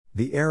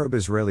The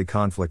Arab-Israeli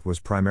conflict was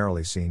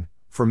primarily seen,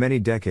 for many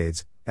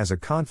decades, as a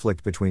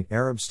conflict between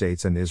Arab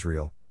states and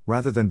Israel,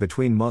 rather than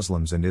between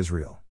Muslims and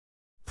Israel.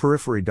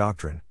 Periphery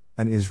doctrine,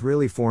 an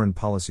Israeli foreign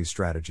policy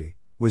strategy,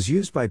 was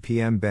used by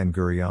PM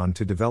Ben-Gurion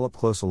to develop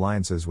close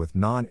alliances with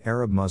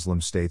non-Arab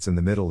Muslim states in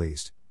the Middle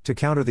East, to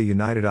counter the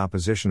united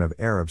opposition of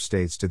Arab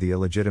states to the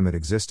illegitimate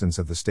existence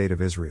of the State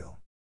of Israel.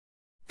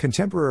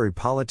 Contemporary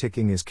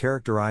politicking is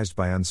characterized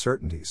by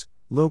uncertainties,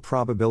 low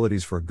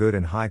probabilities for good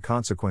and high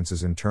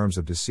consequences in terms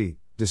of deceit,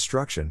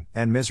 destruction,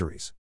 and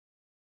miseries.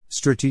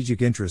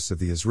 Strategic interests of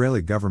the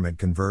Israeli government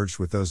converged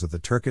with those of the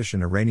Turkish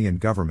and Iranian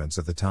governments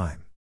of the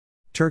time.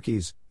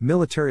 Turkey's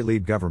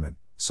military-led government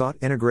sought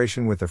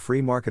integration with the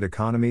free market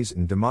economies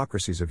and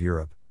democracies of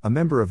Europe, a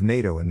member of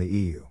NATO and the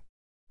EU.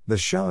 The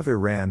Shah of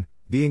Iran,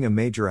 being a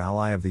major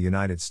ally of the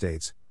United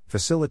States,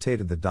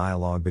 facilitated the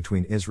dialogue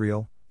between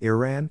Israel,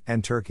 Iran,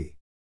 and Turkey.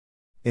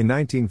 In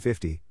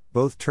 1950,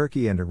 both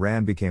Turkey and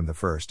Iran became the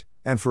first,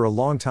 and for a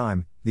long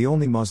time, the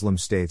only Muslim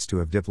states to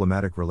have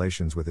diplomatic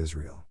relations with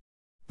Israel.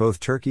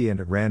 Both Turkey and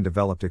Iran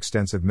developed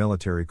extensive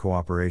military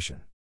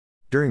cooperation.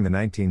 During the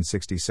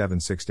 1967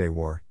 Six-Day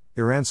War,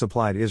 Iran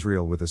supplied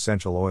Israel with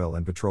essential oil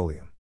and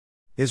petroleum.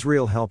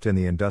 Israel helped in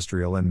the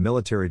industrial and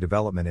military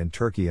development in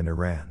Turkey and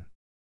Iran.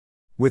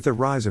 With the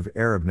rise of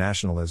Arab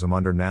nationalism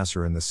under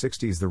Nasser in the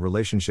 60s, the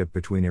relationship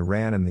between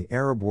Iran and the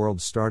Arab world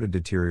started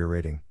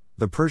deteriorating.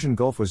 The Persian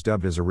Gulf was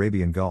dubbed as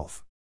Arabian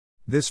Gulf.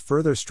 This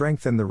further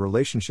strengthened the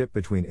relationship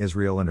between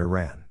Israel and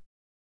Iran.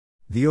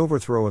 The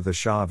overthrow of the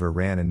Shah of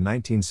Iran in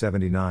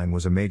 1979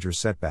 was a major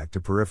setback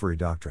to periphery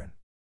doctrine.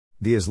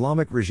 The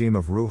Islamic regime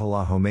of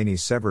Ruhollah Khomeini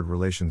severed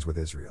relations with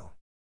Israel.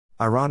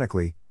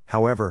 Ironically,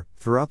 however,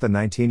 throughout the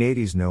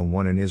 1980s no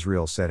one in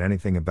Israel said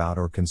anything about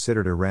or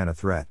considered Iran a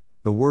threat.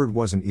 The word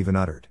wasn't even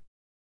uttered.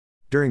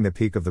 During the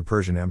peak of the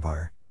Persian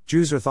Empire,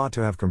 Jews are thought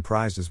to have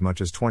comprised as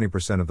much as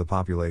 20% of the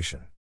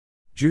population.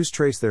 Jews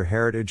trace their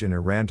heritage in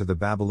Iran to the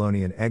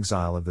Babylonian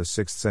exile of the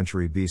 6th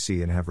century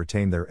BC and have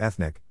retained their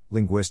ethnic,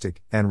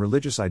 linguistic, and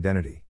religious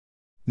identity.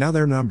 Now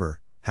their number,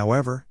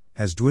 however,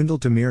 has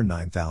dwindled to mere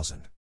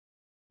 9,000.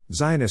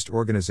 Zionist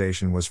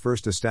organization was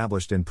first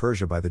established in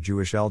Persia by the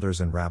Jewish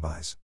elders and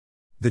rabbis.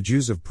 The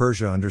Jews of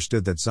Persia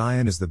understood that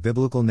Zion is the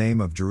biblical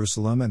name of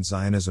Jerusalem, and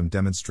Zionism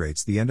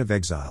demonstrates the end of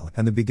exile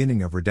and the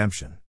beginning of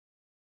redemption.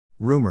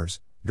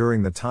 Rumors,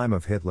 during the time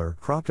of Hitler,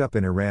 cropped up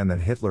in Iran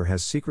that Hitler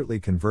has secretly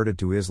converted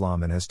to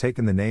Islam and has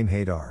taken the name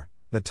Haydar,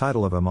 the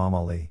title of Imam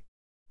Ali.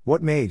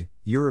 What made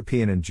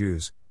European and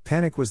Jews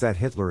panic was that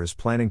Hitler is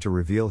planning to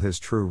reveal his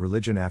true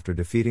religion after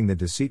defeating the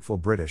deceitful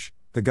British,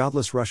 the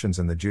godless Russians,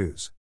 and the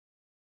Jews.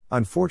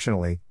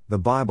 Unfortunately, the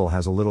Bible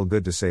has a little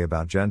good to say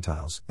about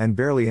Gentiles, and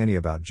barely any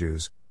about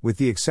Jews, with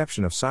the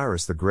exception of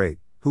Cyrus the Great,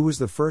 who was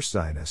the first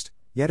Zionist,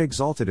 yet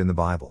exalted in the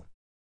Bible.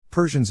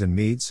 Persians and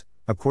Medes,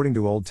 according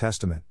to Old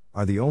Testament,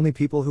 are the only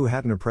people who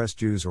hadn't oppressed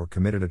Jews or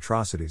committed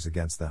atrocities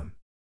against them.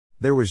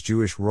 There was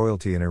Jewish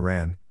royalty in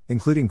Iran,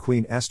 including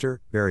Queen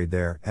Esther, buried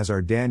there, as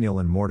are Daniel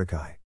and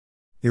Mordecai.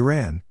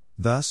 Iran,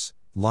 thus,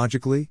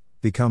 logically,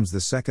 becomes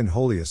the second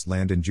holiest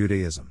land in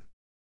Judaism.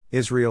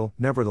 Israel,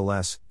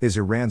 nevertheless, is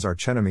Iran's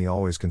archenemy,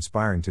 always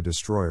conspiring to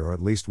destroy or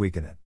at least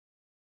weaken it.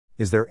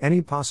 Is there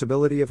any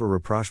possibility of a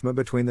rapprochement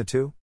between the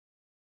two?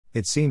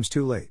 It seems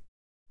too late.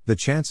 The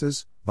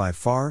chances, by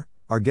far,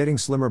 are getting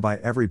slimmer by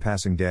every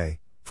passing day,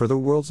 for the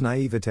world's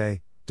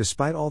naivete,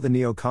 despite all the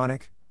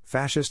neoconic,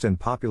 fascist and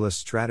populist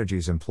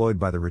strategies employed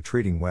by the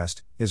retreating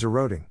West, is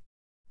eroding.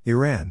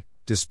 Iran,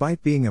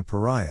 despite being a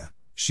pariah,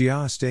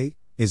 Shia state,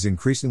 is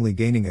increasingly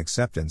gaining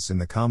acceptance in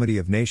the comedy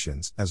of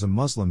nations as a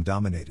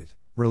Muslim-dominated,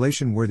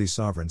 relation-worthy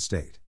sovereign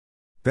state.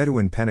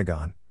 Bedouin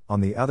Pentagon,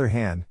 on the other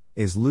hand,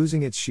 is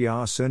losing its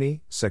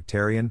Shia-Sunni,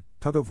 sectarian,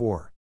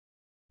 tug-of-war.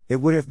 It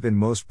would have been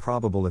most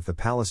probable if the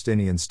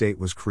Palestinian state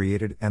was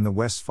created and the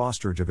West's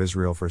fosterage of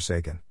Israel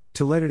forsaken,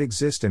 to let it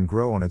exist and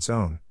grow on its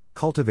own,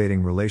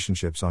 cultivating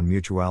relationships on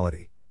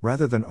mutuality,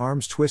 rather than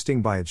arms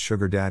twisting by its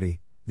sugar daddy,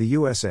 the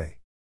USA.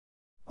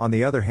 On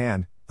the other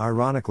hand,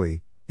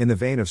 ironically, in the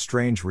vein of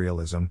strange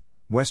realism,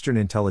 Western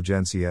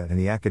intelligentsia and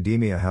the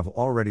academia have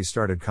already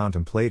started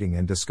contemplating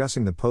and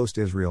discussing the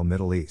post-Israel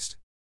Middle East.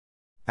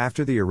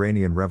 After the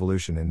Iranian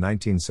Revolution in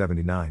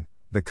 1979,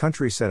 the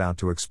country set out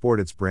to export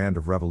its brand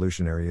of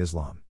revolutionary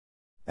Islam.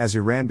 As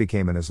Iran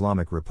became an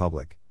Islamic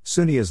republic,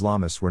 Sunni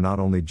Islamists were not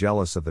only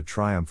jealous of the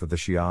triumph of the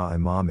Shia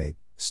Imamate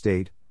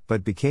state,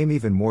 but became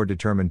even more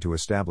determined to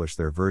establish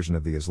their version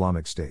of the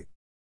Islamic State.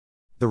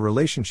 The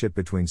relationship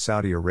between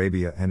Saudi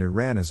Arabia and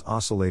Iran has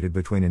oscillated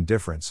between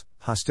indifference,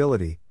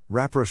 hostility,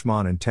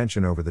 rapprochement and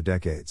tension over the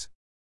decades.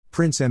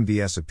 Prince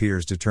MBS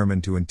appears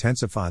determined to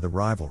intensify the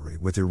rivalry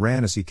with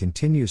Iran as he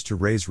continues to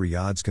raise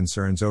Riyadh's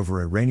concerns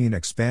over Iranian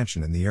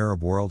expansion in the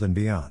Arab world and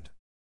beyond.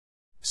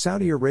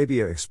 Saudi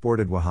Arabia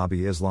exported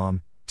Wahhabi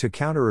Islam to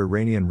counter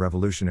Iranian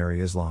revolutionary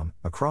Islam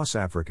across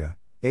Africa,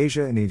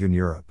 Asia and even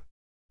Europe.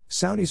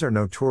 Saudis are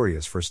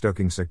notorious for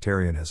stoking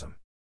sectarianism.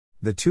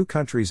 The two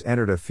countries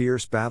entered a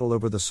fierce battle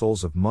over the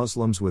souls of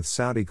Muslims, with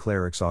Saudi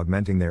clerics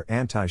augmenting their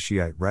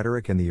anti-Shiite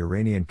rhetoric and the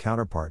Iranian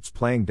counterparts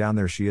playing down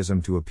their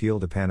Shiism to appeal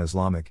to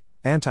pan-Islamic,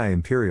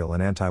 anti-imperial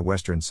and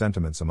anti-Western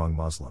sentiments among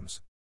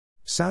Muslims.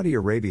 Saudi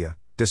Arabia,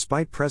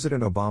 despite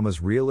President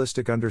Obama's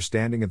realistic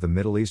understanding of the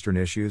Middle Eastern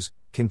issues,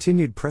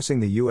 continued pressing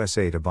the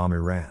USA to bomb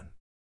Iran.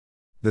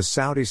 The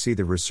Saudis see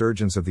the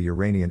resurgence of the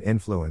Iranian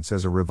influence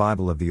as a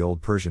revival of the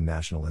old Persian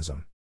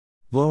nationalism.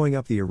 Blowing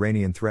up the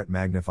Iranian threat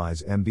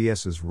magnifies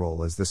MBS's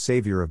role as the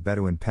savior of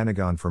Bedouin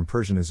Pentagon from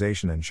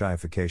Persianization and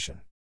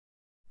Shiification.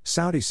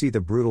 Saudis see the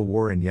brutal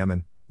war in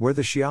Yemen, where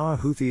the Shia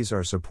Houthis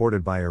are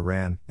supported by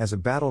Iran, as a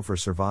battle for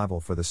survival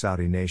for the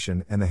Saudi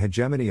nation and the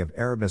hegemony of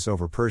Arabness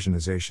over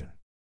Persianization.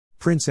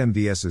 Prince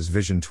MBS's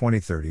Vision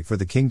 2030 for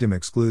the kingdom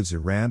excludes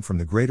Iran from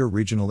the greater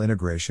regional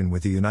integration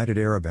with the United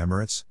Arab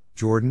Emirates,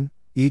 Jordan,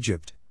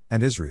 Egypt,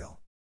 and Israel.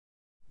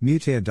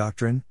 Mut'iyah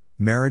doctrine,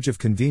 marriage of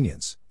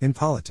convenience, in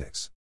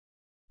politics.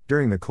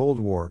 During the Cold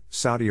War,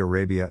 Saudi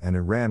Arabia and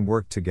Iran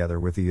worked together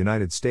with the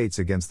United States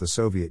against the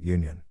Soviet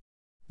Union.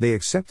 They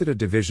accepted a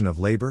division of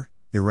labor.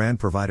 Iran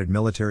provided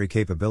military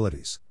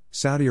capabilities,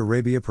 Saudi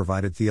Arabia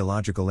provided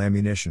theological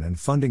ammunition and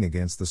funding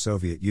against the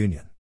Soviet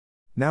Union.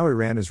 Now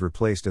Iran is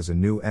replaced as a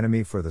new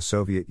enemy for the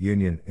Soviet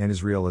Union and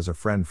Israel as a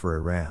friend for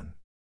Iran.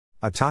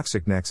 A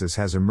toxic nexus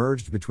has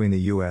emerged between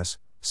the US,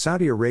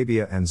 Saudi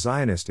Arabia and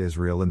Zionist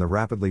Israel in the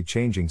rapidly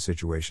changing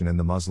situation in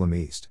the Muslim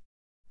East.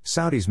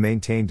 Saudis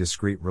maintain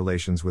discreet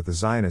relations with the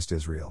Zionist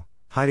Israel,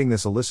 hiding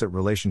this illicit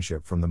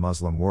relationship from the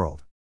Muslim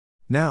world.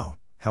 Now,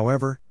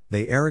 however,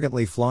 they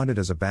arrogantly flaunt it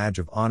as a badge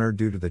of honor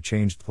due to the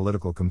changed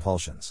political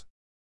compulsions.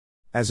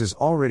 As is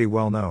already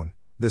well known,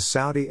 the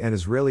Saudi and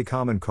Israeli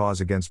common cause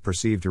against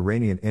perceived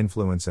Iranian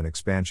influence and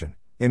expansion,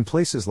 in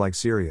places like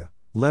Syria,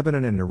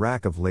 Lebanon and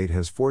Iraq of late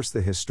has forced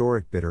the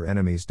historic bitter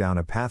enemies down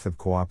a path of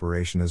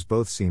cooperation, as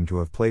both seem to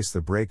have placed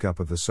the breakup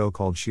of the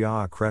so-called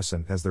Shia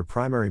Crescent as their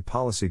primary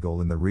policy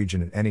goal in the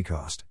region at any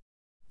cost.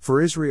 For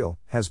Israel,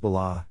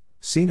 Hezbollah,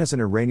 seen as an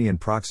Iranian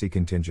proxy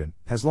contingent,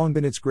 has long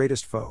been its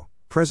greatest foe,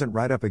 present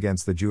right up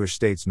against the Jewish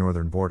state's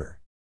northern border.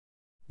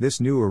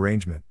 This new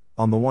arrangement,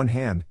 on the one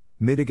hand,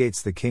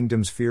 mitigates the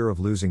kingdom's fear of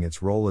losing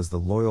its role as the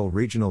loyal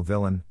regional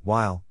villain,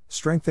 while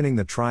strengthening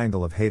the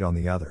triangle of hate on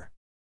the other.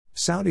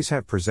 Saudis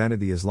have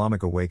presented the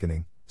Islamic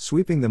awakening,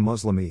 sweeping the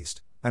Muslim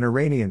East, an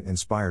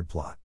Iranian-inspired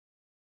plot.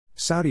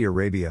 Saudi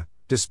Arabia,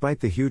 despite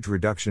the huge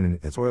reduction in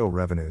its oil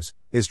revenues,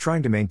 is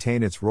trying to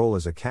maintain its role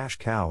as a cash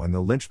cow and the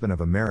linchpin of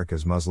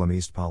America's Muslim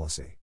East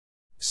policy.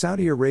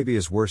 Saudi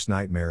Arabia's worst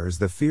nightmare is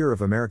the fear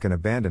of American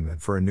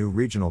abandonment for a new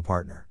regional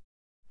partner.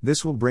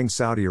 This will bring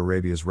Saudi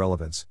Arabia's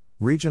relevance,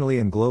 regionally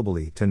and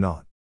globally, to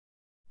naught.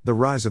 The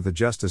rise of the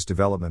Justice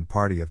Development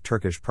Party of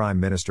Turkish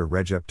Prime Minister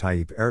Recep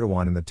Tayyip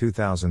Erdogan in the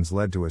 2000s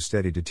led to a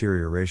steady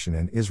deterioration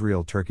in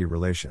Israel-Turkey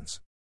relations.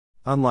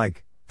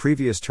 Unlike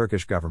previous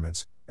Turkish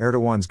governments,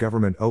 Erdogan's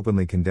government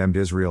openly condemned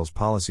Israel's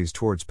policies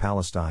towards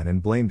Palestine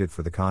and blamed it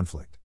for the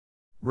conflict.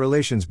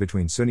 Relations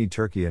between Sunni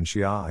Turkey and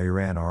Shia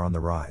Iran are on the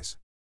rise.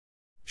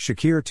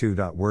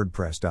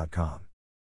 Shakir2.wordpress.com